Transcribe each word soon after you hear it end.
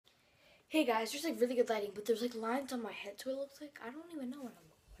Hey guys, there's like really good lighting, but there's like lines on my head, so it looks like I don't even know what I'm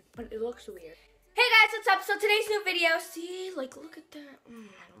looking like, but it looks weird. Hey guys, what's up? So today's new video, see, like look at that.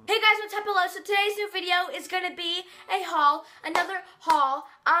 Hey guys, what's up? Hello. So today's new video is gonna be a haul, another haul.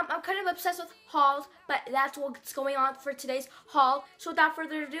 I'm kind of obsessed with hauls, but that's what's going on for today's haul. So without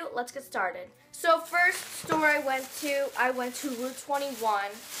further ado, let's get started. So first store I went to Route 21. I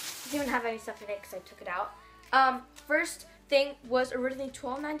didn't even have any stuff in it because I took it out. First thing was originally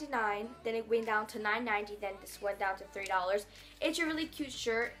 $12.99, then it went down to $9.90, then this went down to $3. It's a really cute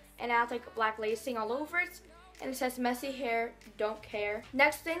shirt, and it has like black lacing all over it, and it says messy hair, don't care.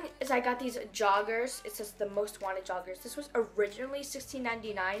 Next thing is I got these joggers. It says the most wanted joggers. This was originally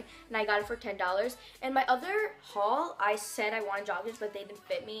 $16.99, and I got it for $10. And my other haul, I said I wanted joggers, but they didn't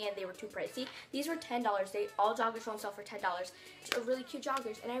fit me and they were too pricey. These were $10. All joggers on sale for $10. It's a really cute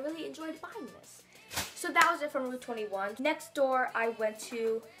joggers, and I really enjoyed buying this. So that was it from Route 21. Next door I went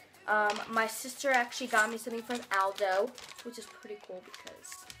to, my sister actually got me something from Aldo, which is pretty cool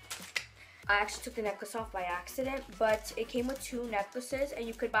because I actually took the necklace off by accident, but it came with 2 necklaces and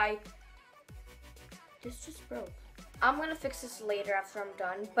you could buy, this just broke. I'm gonna fix this later after I'm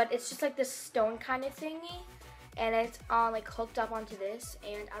done, but it's just like this stone kind of thingy, and it's like hooked up onto this,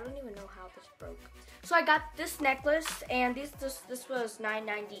 and I don't even know how this broke. So I got this necklace, and this was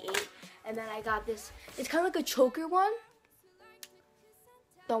 $9.98, and then I got this. It's kind of like a choker one.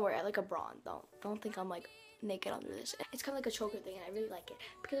 Don't worry, I like a bra. Don't think I'm like naked under this. It's kind of like a choker thing, and I really like it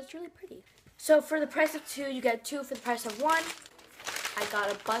because it's really pretty. So for the price of 2, you get 2 for the price of 1. I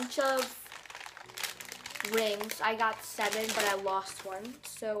got a bunch of rings. I got 7, but I lost 1.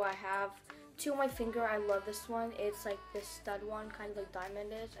 So I have 2 on my finger. I love this one. It's like this stud one, kind of like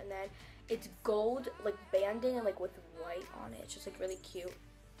diamond is, and then it's gold, like banding and like with white on it. It's just like really cute.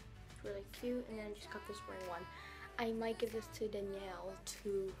 It's really cute. And then I just got this ring one. I might give this to Danielle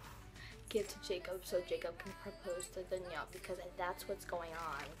to give to Jacob so Jacob can propose to Danielle because that's what's going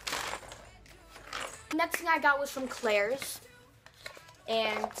on. Next thing I got was from Claire's,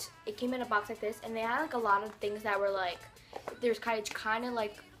 and it came in a box like this, and they had like a lot of things that were like, there's kind of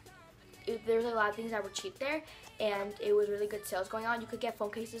like, there's a lot of things that were cheap there, and it was really good sales going on. You could get phone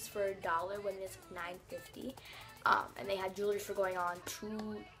cases for $1 when it's $9.50, and they had jewelry for going on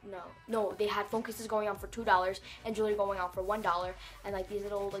they had phone cases going on for $2 and jewelry going on for $1, and like these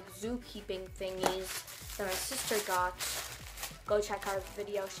little like zookeeping thingies that my sister got. Go check out her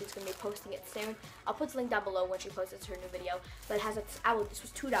video. She's gonna be posting it soon. I'll put the link down below when she posts her new video. But it has this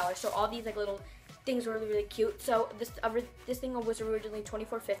was $2, so all these like little things were really, really cute. So this thing was originally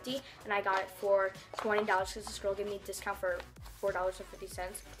 $24.50, and I got it for $20 because this girl gave me a discount for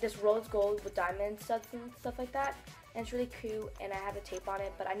 $4.50. This rose gold with diamond studs and stuff like that, and it's really cute. And I have the tape on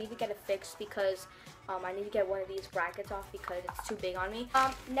it, but I need to get it fixed because I need to get one of these brackets off because it's too big on me.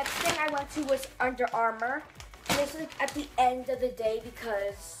 Next thing I went to was Under Armour, and this is like at the end of the day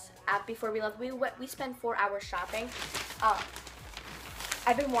because before we left, we spent 4 hours shopping.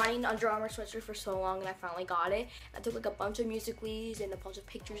 I've been wanting an Under Armour sweatshirt for so long, and I finally got it. I took like a bunch of music.lys and a bunch of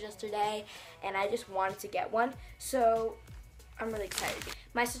pictures yesterday, and I just wanted to get one, so I'm really excited.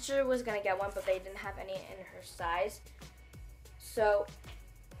 My sister was gonna get one, but they didn't have any in her size, so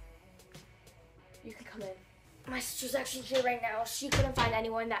you can come in. My sister's actually here right now. She couldn't find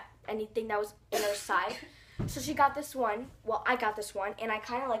anything that was in her size, so she got this one. Well, I got this one, and I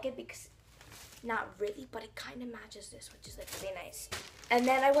kind of like it because, not really, but it kind of matches this, which is like really nice. And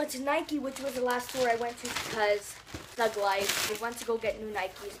then I went to Nike, which was the last store I went to because Thug Life. I went to go get new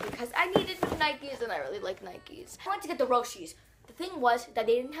Nikes because I needed new Nikes, and I really like Nikes. I went to get the Roshis. The thing was that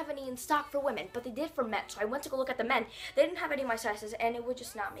they didn't have any in stock for women, but they did for men. So I went to go look at the men. They didn't have any of my sizes, and it would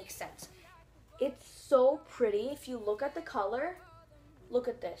just not make sense. It's so pretty. If you look at the color, look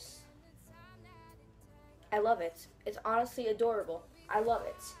at this. I love it. It's honestly adorable. I love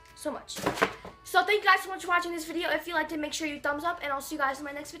it so much. So thank you guys so much for watching this video. If you liked it, make sure you thumbs up, and I'll see you guys in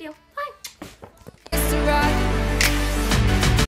my next video. Bye!